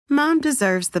Mom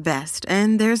deserves the best,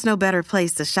 and there's no better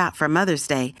place to shop for Mother's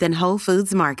Day than Whole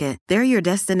Foods Market. They're your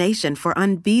destination for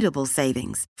unbeatable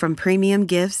savings, from premium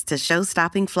gifts to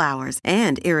show-stopping flowers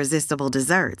and irresistible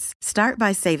desserts. Start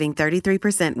by saving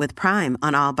 33% with Prime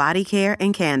on all body care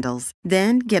and candles.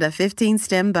 Then get a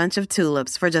 15-stem bunch of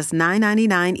tulips for just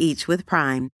 $9.99 each with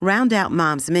Prime. Round out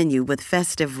Mom's menu with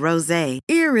festive rosé,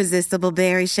 irresistible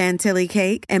berry chantilly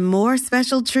cake, and more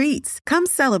special treats. Come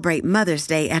celebrate Mother's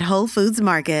Day at Whole Foods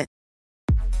Market.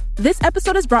 This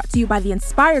episode is brought to you by the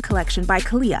Inspire Collection by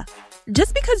Kalia.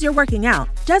 Just because you're working out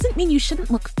doesn't mean you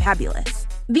shouldn't look fabulous.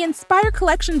 The Inspire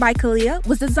Collection by Kalia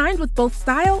was designed with both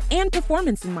style and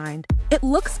performance in mind. It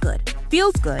looks good,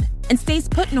 feels good, and stays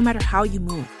put no matter how you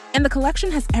move. And the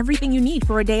collection has everything you need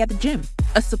for a day at the gym.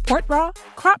 A support bra,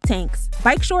 crop tanks,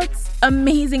 bike shorts,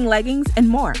 amazing leggings, and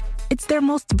more. It's their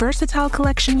most versatile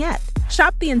collection yet.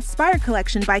 Shop the Inspire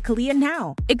Collection by Kalia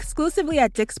now, exclusively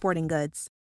at Dick's Sporting Goods.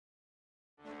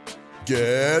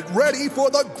 Get ready for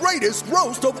the greatest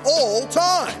roast of all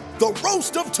time, the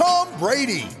Roast of Tom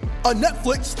Brady, a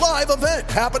Netflix live event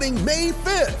happening May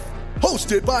 5th.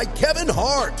 Hosted by Kevin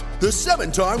Hart, the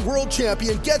 7-time world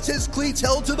champion gets his cleats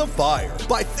held to the fire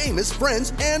by famous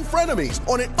friends and frenemies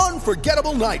on an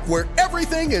unforgettable night where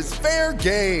everything is fair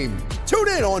game. Tune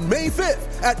in on May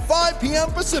 5th at 5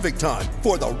 p.m. Pacific time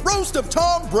for the Roast of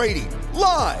Tom Brady,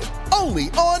 live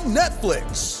only on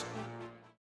Netflix.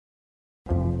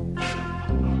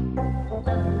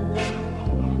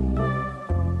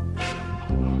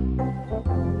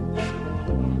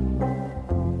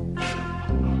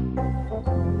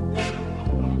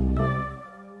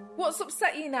 What's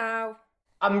upset you now?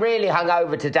 I'm really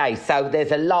hungover today, so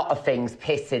there's a lot of things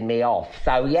pissing me off.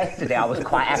 So yesterday I was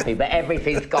quite happy, but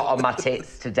everything's got on my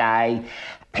tits today.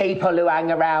 People who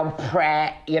hang around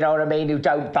Pret, you know what I mean, who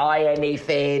don't buy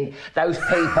anything. Those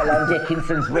people on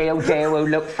Dickinson's Real Deal who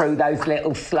look through those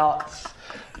little slots.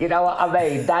 You know what I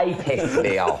mean? They piss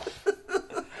me off.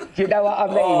 Do you know what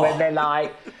I mean? When they're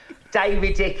like,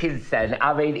 David Dickinson,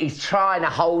 I mean, he's trying to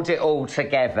hold it all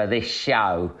together, this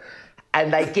show.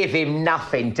 And they give him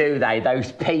nothing, do they?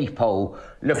 Those people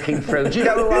looking through. Do you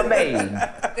know what I mean?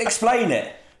 Explain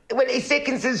it. Well, it's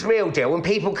Dickinson's Real Deal. When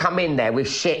people come in there with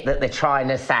shit that they're trying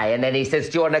to say, and then he says,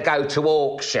 do you want to go to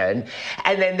auction?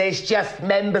 And then there's just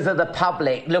members of the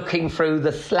public looking through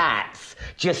the slats,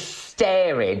 just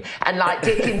staring. And like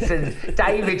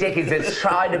David Dickinson's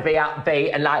trying to be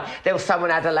upbeat. And like, there was someone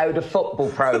had a load of football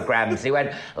programmes. He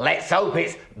went, let's hope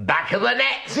it's back of the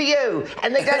net for you.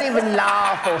 And they don't even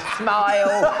laugh or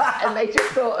smile. And they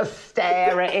just sort of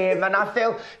stare at him. And I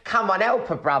feel, come on, help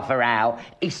a brother out.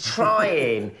 He's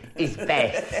trying his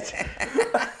best.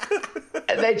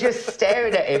 And they're just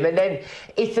staring at him. And then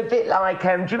it's a bit like, do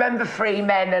you remember Three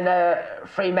Men and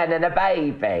a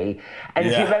Baby? And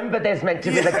do you remember there's meant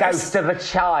to be the ghost of a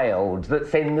child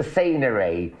that's in the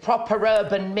scenery? Proper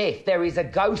urban myth. There is a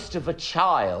ghost of a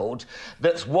child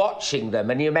that's watching them,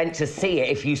 and you're meant to see it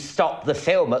if you stop the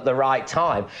film at the right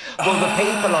time. Well, the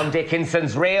people on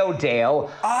Dickinson's Real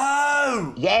Deal...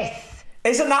 Oh! Yes.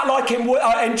 Isn't that like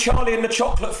in Charlie and the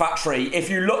Chocolate Factory?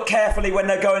 If you look carefully when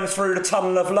they're going through the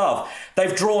Tunnel of Love,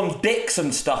 they've drawn dicks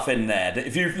and stuff in there.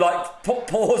 If you like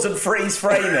pause and freeze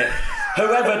frame it,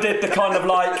 whoever did the kind of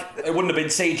like, it wouldn't have been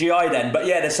CGI then, but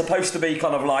yeah, there's supposed to be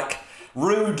kind of like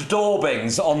rude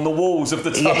daubings on the walls of the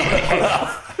Tunnel of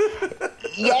Love.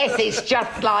 Yes, it's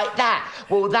just like that.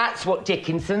 Well, that's what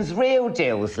Dickinson's Real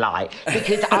Deal's like.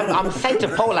 Because I'm saying to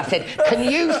Paul, I said, can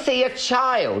you see a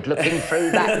child looking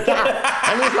through that gap?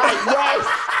 And he's like, yes.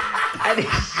 And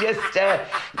it's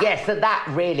just, so that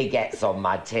really gets on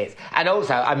my tits. And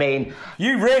also, I mean...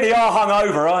 You really are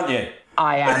hungover, aren't you?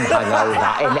 I am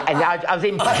hungover. and I was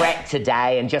in Pret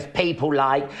today, and just people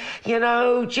like, you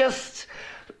know,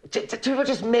 people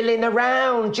just milling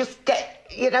around, just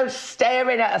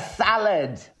staring at a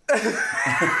salad.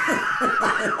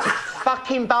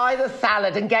 Fucking buy the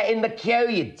salad and get in the queue,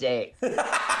 you dick.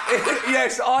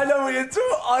 Yes, I know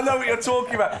what you're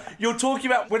talking about. You're talking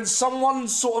about when someone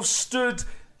sort of stood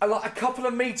like a couple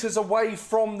of metres away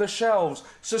from the shelves,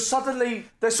 so suddenly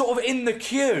they're sort of in the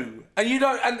queue, and you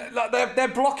don't, and like they're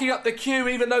blocking up the queue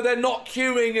even though they're not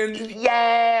queuing, and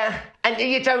yeah, and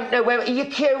you don't know where you're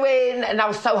queuing. And I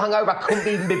was so hungover I couldn't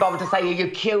even be bothered to say you're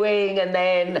queuing, and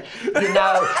then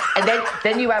and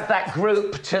then you have that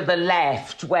group to the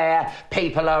left where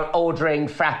people are ordering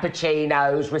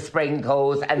frappuccinos with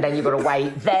sprinkles, and then you've got to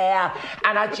wait there.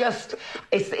 And I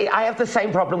have the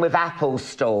same problem with Apple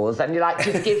stores, and you're like,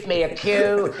 just give me a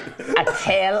queue, a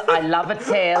till. I love a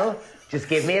till. Just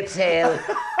give me a till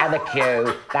and a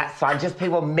queue. That's fine. Just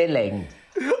people milling.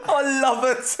 I love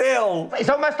a till. It's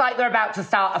almost like they're about to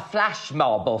start a flash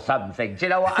mob or something. Do you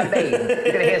know what I mean? You're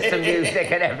going to hear some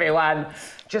music and everyone,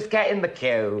 just get in the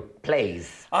queue,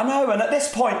 please. I know, and at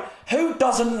this point, who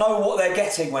doesn't know what they're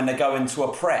getting when they go into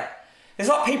a Pret? It's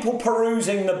like people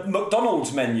perusing the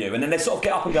McDonald's menu and then they sort of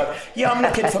get up and go, yeah, I'm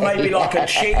looking for maybe like a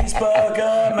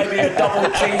cheeseburger, maybe a double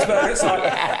cheeseburger. It's like,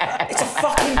 it's a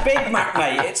fucking Big Mac,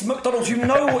 mate. It's McDonald's. You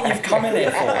know what you've come in here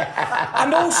for.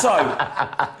 And also,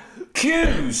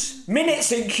 queues,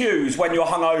 minutes in queues when you're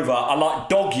hungover are like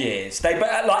dog years. Like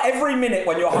every minute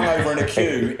when you're hungover in a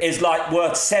queue is like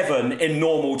worth 7 in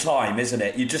normal time, isn't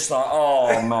it? You're just like,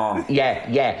 oh man.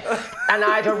 Yeah. And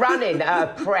I had a run-in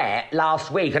at a Pret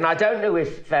last week, and I don't know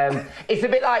if it's a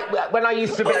bit like when I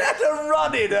used to be. I had a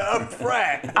run-in at a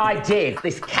Pret. I did.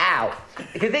 This cow.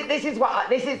 Because this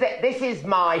is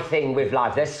my thing with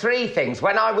life. There's 3 things.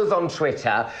 When I was on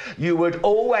Twitter, you would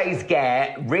always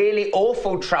get really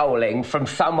awful trolling from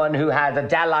someone who had a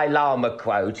Dalai Lama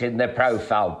quote in their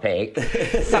profile pic.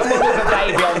 Someone with a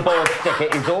baby on board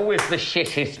sticker is always the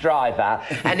shittest driver.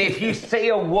 And if you see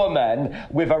a woman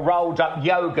with a rolled up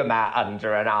yoga mat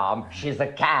under an arm, she's a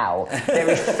cow. There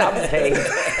is something.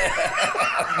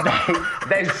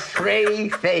 There's 3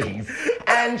 things.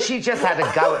 And she just had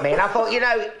a go at me. And I thought,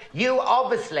 you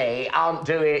obviously aren't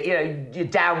doing, your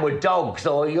downward dogs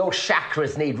or your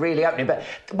chakras need really opening. But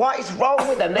what is wrong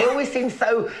with them? They always seem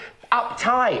so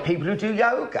uptight, people who do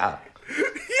yoga.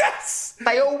 Yes!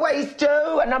 They always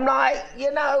do. And I'm like,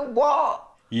 what?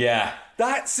 Yeah.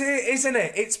 That's it, isn't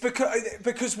it? It's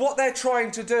because what they're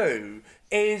trying to do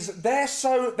is they're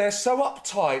so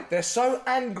uptight, they're so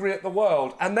angry at the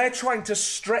world, and they're trying to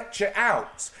stretch it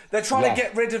out. They're trying to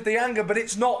get rid of the anger, but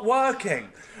it's not working.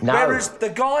 No. Whereas the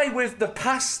guy with the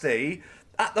pasty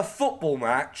at the football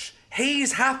match,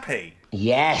 he's happy.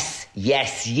 Yes.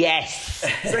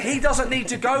 So he doesn't need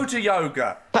to go to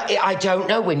yoga. But I don't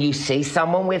know, when you see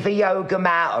someone with a yoga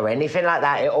mat or anything like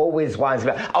that, it always winds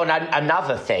me up. Oh, and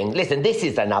another thing. Listen, this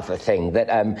is another thing that...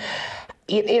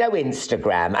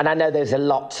 Instagram, and I know there's a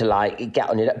lot to get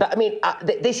on it, but I mean,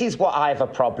 this is what I have a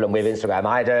problem with Instagram.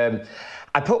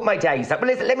 I put my days up. Well,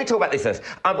 listen, let me talk about this first.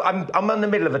 I'm in the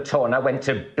middle of a tour and I went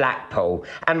to Blackpool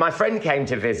and my friend came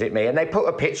to visit me and they put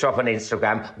a picture up on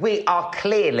Instagram. We are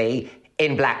clearly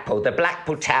in Blackpool. The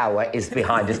Blackpool Tower is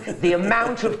behind us. The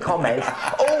amount of comments,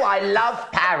 oh, I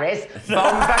love Paris,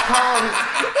 bon vacance.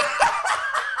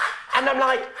 And I'm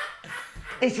like,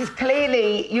 this is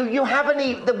clearly, you haven't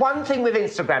even, the one thing with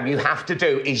Instagram you have to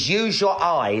do is use your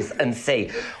eyes and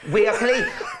see. We are clearly,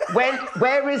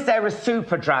 where is there a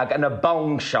Superdrug and a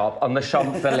bong shop on the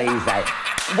Champs-Elysees?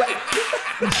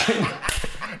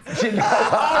 Do you know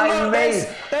what I mean?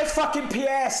 There's fucking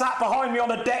Pierre sat behind me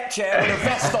on a deck chair with a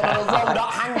vest on and a rolled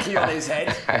up hanky on his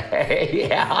head.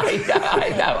 Yeah,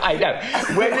 I know.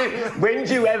 When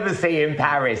do you ever see in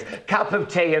Paris, cup of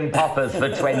tea and poppers for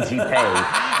 20p?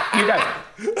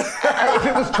 If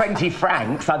it was 20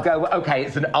 francs, I'd go, OK,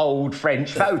 it's an old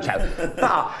French photo.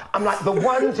 But I'm like, the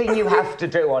one thing you have to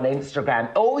do on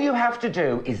Instagram, all you have to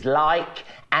do is like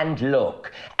and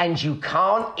look. And you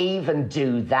can't even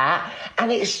do that.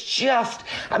 And it's just,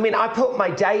 I mean, I put my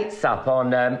dates up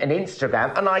on an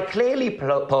Instagram and I clearly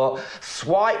put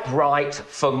swipe right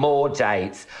for more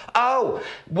dates. Oh,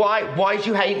 why do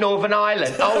you hate Northern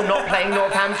Ireland? Oh, not playing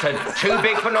Northampton. Too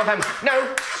big for Northampton.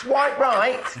 No, swipe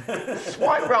right.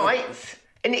 Swipe right.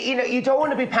 And, you don't want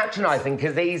to be patronising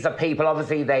because these are people,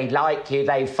 obviously, they like you,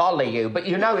 they follow you. But,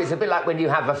 it's a bit like when you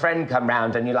have a friend come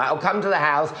round and you're like, oh, come to the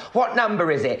house. What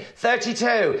number is it?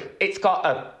 32. It's got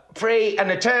a 3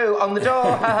 and a 2 on the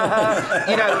door.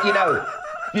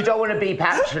 You don't want to be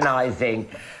patronising.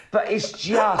 But it's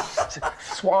just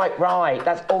swipe right.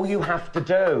 That's all you have to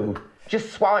do.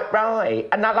 Just swipe right.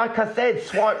 And now, like I said,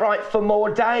 swipe right for more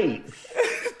dates.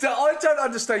 I don't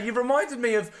understand. You reminded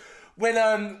me of... When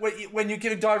you're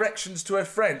giving directions to a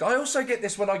friend. I also get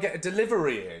this when I get a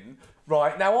delivery in,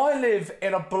 right? Now, I live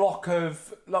in a block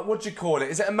of, what do you call it?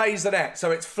 Is it a maisonette? So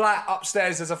it's flat,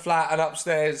 upstairs there's a flat, and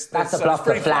upstairs there's... That's a block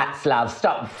of flats, love.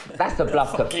 Stop. That's a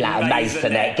block of flat,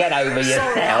 maisonette. Get over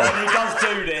yourself. Sorry, he does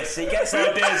do this. He gets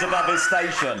ideas above his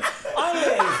station.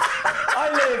 I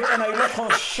live in a little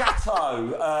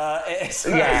chateau. It's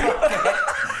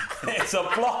a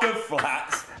block of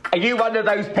flats. Are you one of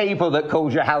those people that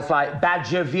calls your house like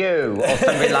Badger View or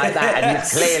something like that, and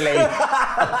it's clearly a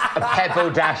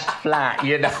pebble-dashed flat,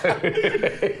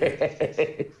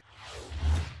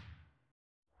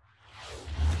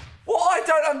 What I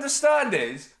don't understand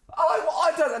is,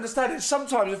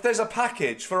 sometimes if there's a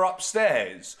package for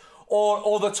upstairs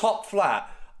or the top flat,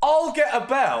 I'll get a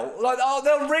bell. Like,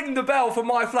 they'll ring the bell for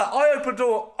my flat. I open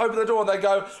the door, and they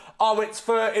go, "Oh, it's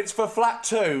for flat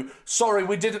 2. Sorry,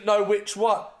 we didn't know which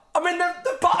one." I mean,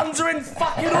 the buttons are in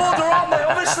fucking order, aren't they?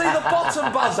 Obviously, the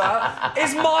bottom buzzer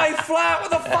is my flat.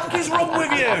 What the fuck is wrong with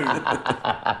you?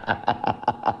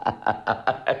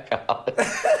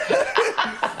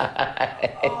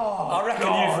 I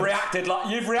reckon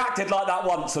you've reacted like that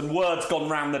once, and word's gone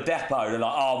round the depot. They're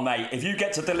like, "Oh, mate, if you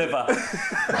get to deliver to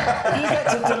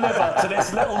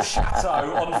this little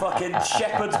chateau on fucking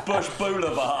Shepherd's Bush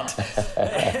Boulevard,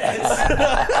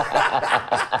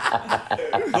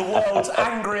 the world's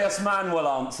angriest man will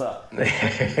answer."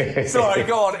 Sorry,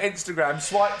 go on, Instagram,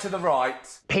 swipe to the right.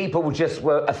 People just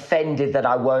were offended that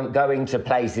I weren't going to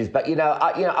places, but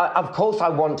of course I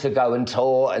want to go and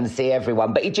tour and see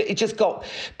everyone, but it just got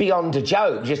beyond a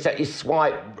joke. Just that you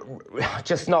swipe,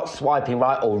 just not swiping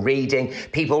right or reading.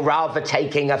 People rather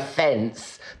taking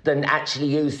offence than actually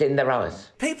using their eyes.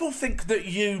 People think that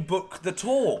you book the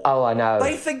tour. Oh, I know.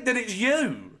 They think that it's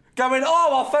you. Going,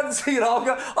 I fancy it. I'll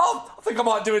go, I think I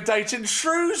might do a date in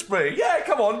Shrewsbury. Yeah,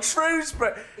 come on,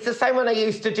 Shrewsbury. It's the same when I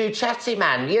used to do Chatty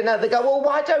Man. They go, "Well,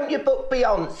 why don't you book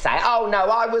Beyonce?" "Oh, no,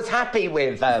 I was happy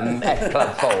with F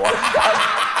Club 4.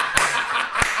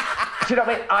 Do you know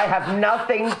what I mean? I have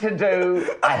nothing to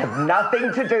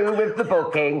do with the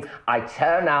booking. I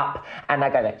turn up and I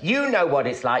go there. You know what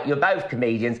it's like. You're both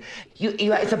comedians.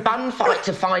 It's a bun fight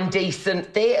to find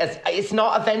decent theatres. It's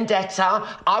not a vendetta.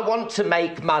 I want to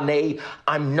make money.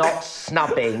 I'm not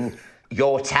snubbing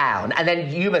your town. And then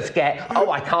you must get,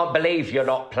 "Oh, I can't believe you're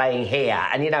not playing here."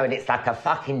 And, and it's like a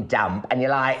fucking dump. And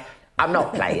you're like, "I'm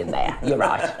not playing there. You're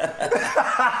right."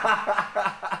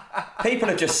 People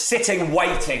are just sitting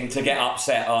waiting to get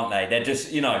upset, aren't they? They're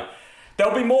just,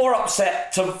 they'll be more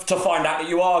upset to find out that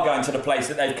you are going to the place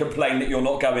that they've complained that you're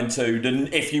not going to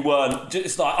than if you weren't.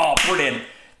 Just like, "Oh, brilliant."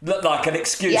 Like an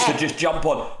excuse to just jump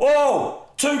on. "Whoa,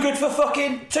 too good for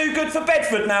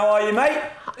Bedford now, are you, mate?"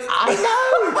 I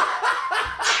know.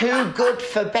 Too good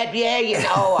for bed. Yeah,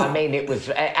 I mean, it was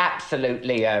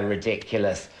absolutely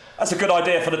ridiculous. That's a good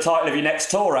idea for the title of your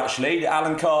next tour, actually.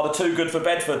 Alan Carr, the Too Good for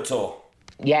Bedford tour.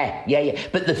 Yeah.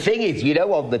 But the thing is,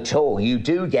 on the tour, you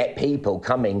do get people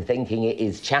coming thinking it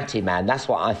is Chatty Man. That's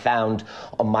what I found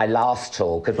on my last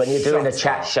tour. Because when you're doing a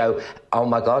chat show, oh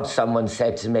my God, someone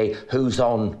said to me, "Who's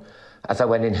on?" As I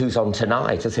went in, "Who's on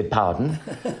tonight?" I said, "Pardon?"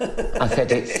 I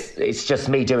said, it's just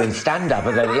me doing stand-up.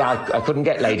 And then, I couldn't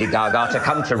get Lady Gaga to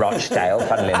come to Rochdale,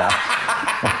 funnily enough.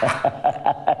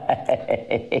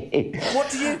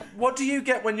 What do you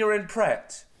get when you're in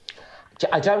Pret?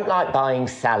 I don't like buying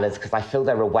salads because I feel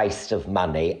they're a waste of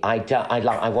money. I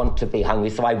want to be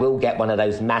hungry, so I will get one of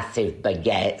those massive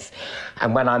baguettes.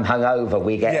 And when I'm hungover,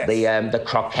 we get the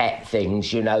croquette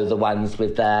things, the ones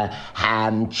with the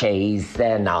ham, cheese.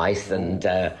 They're nice. And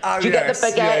do you get the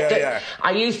baguette? Yeah.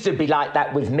 I used to be like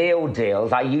that with meal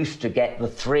deals. I used to get the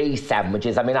 3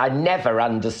 sandwiches. I mean, I never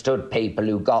understood people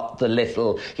who got the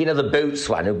little, the Boots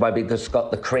one, who maybe just got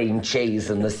the cream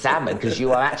cheese and the salmon because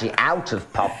you are actually out of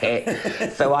pocket.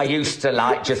 So I used to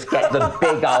just get the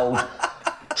big old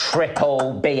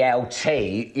triple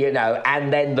BLT,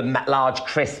 and then the large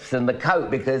crisps and the Coke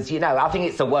because, I think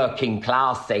it's a working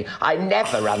class thing. I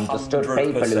never understood 100%.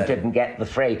 People who didn't get the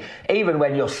free. Even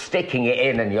when you're sticking it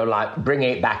in and you're bringing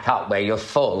it back up where you're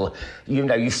full,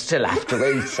 you still have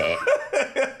to eat it.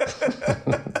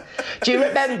 Do you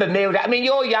remember meal deal? I mean,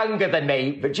 you're younger than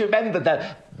me, but do you remember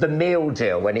the meal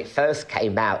deal when it first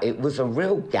came out? It was a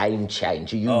real game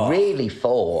changer. You really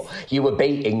thought you were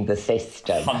beating the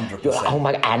system. 100%. You're like, oh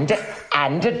my God,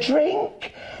 and a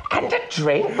drink. But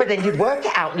then you'd work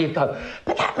it out and you'd go,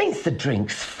 but that means the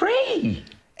drink's free.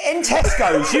 In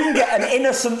Tesco's, you can get an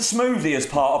innocent smoothie as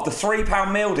part of the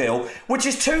 £3 meal deal, which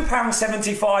is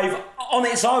 £2.75 on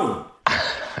its own.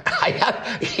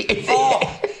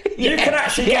 You can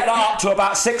actually get that up to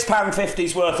about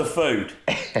 £6.50's worth of food.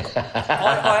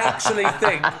 I actually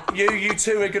think you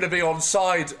two are going to be on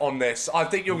side on this. I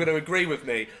think you're going to agree with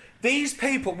me. These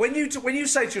people, when you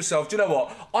say to yourself, do you know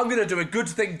what, I'm going to do a good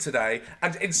thing today,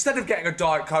 and instead of getting a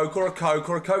Diet Coke or a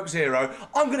Coke Zero,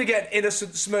 I'm going to get an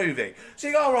innocent smoothie. So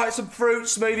you go, all right, some fruit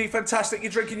smoothie, fantastic,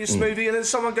 you're drinking your smoothie, and then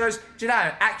someone goes, do you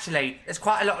know, actually, there's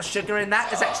quite a lot of sugar in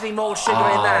that. There's actually more sugar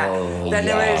in that than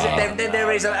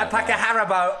there is a pack of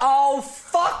Haribo. Oh,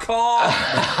 fuck off!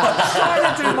 I'm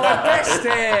trying to do my best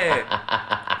here.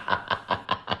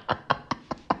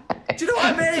 Do you know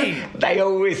what I mean? They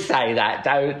always say that,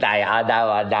 don't they?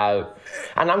 I know.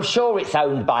 And I'm sure it's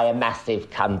owned by a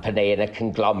massive company and a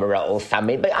conglomerate or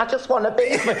something, but I just want a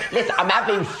bit of... Listen, I'm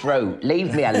having fruit.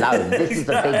 Leave me alone. This is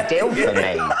a big deal for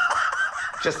me.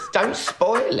 Just don't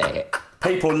spoil it.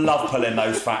 People love pulling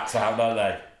those facts out, don't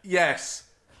they? Yes.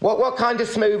 What kind of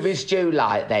smoothies do you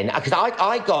like then? Because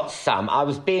I got some. I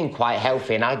was being quite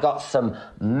healthy, and I got some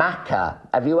maca.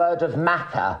 Have you heard of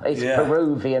maca? It's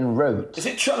Peruvian root. Is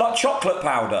it like chocolate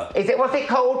powder? What's it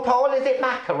called, Paul? Is it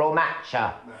maca or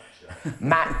matcha?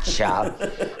 Matcha.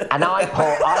 And I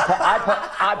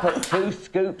put 2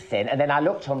 scoops in, and then I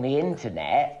looked on the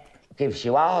internet. Gives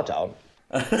you hard on.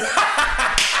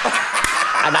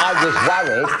 And I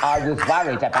was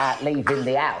worried about leaving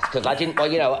the house because I didn't.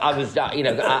 Well,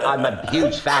 I'm a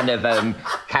huge fan of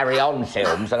Carry On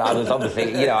films, and I was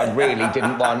obviously, I really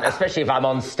didn't want, especially if I'm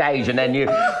on stage and then you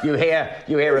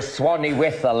hear a Swanee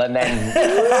whistle and then.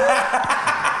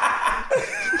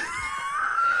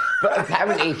 But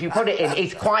apparently, if you put it in,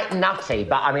 it's quite nutty.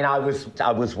 But I mean, I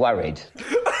was worried.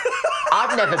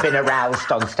 I've never been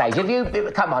aroused on stage. Have you?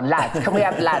 Come on, lads. Can we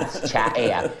have lads chat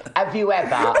here? Have you ever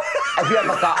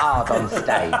got hard on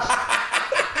stage?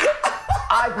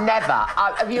 I've never.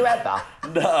 Have you ever?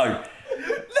 No.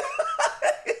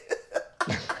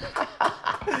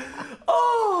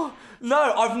 Oh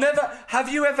no, I've never. Have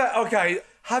you ever? Okay.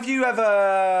 Have you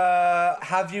ever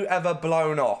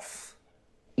blown off?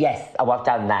 Yes, I've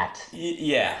done that.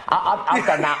 Yeah. I've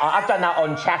done that. I've done that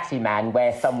on Chatty Man,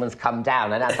 where someone's come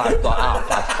down, and as I've got up,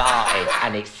 I farted,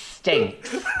 and it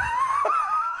stinks.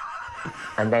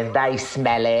 And then they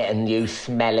smell it, and you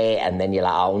smell it, and then you're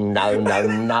like, oh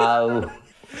no.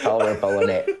 It's horrible, isn't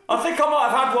it? I think I might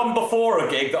have had one before a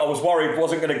gig that I was worried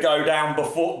wasn't going to go down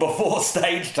before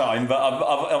stage time, but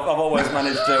I've always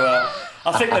managed to.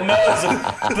 I think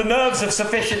the nerves have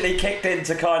sufficiently kicked in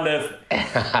to kind of.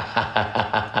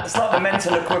 It's like the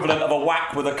mental equivalent of a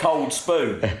whack with a cold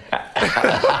spoon.